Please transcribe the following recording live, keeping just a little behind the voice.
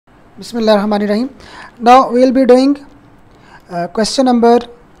Bismillahirrahmanirrahim. Now we will be doing question number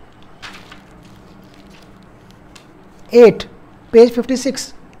 8, page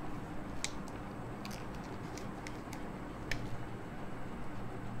 56.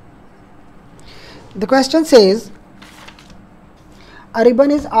 The question says a ribbon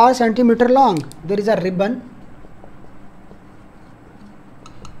is r centimeter long. There is a ribbon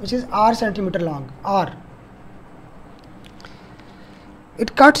which is r centimeter long, r.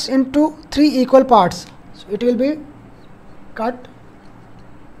 It cuts into 3 equal parts. So it will be cut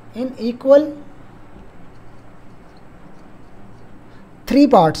in equal 3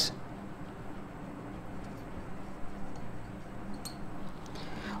 parts.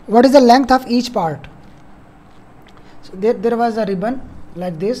 What is the length of each part? So there was a ribbon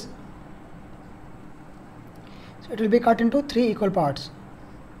like this. So it will be cut into 3 equal parts.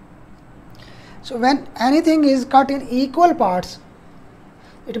 So when anything is cut in equal parts,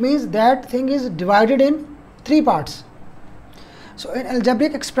 it means that thing is divided in 3 parts. So in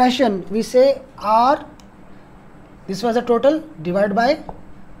algebraic expression we say r, this was a total, divided by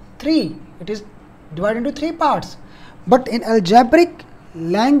 3. It is divided into 3 parts. But in algebraic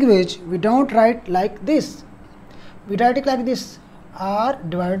language we don't write like this. We write it like this: r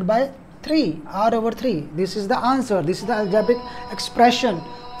divided by 3, r over 3. This is the answer. This is the algebraic expression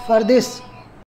for this.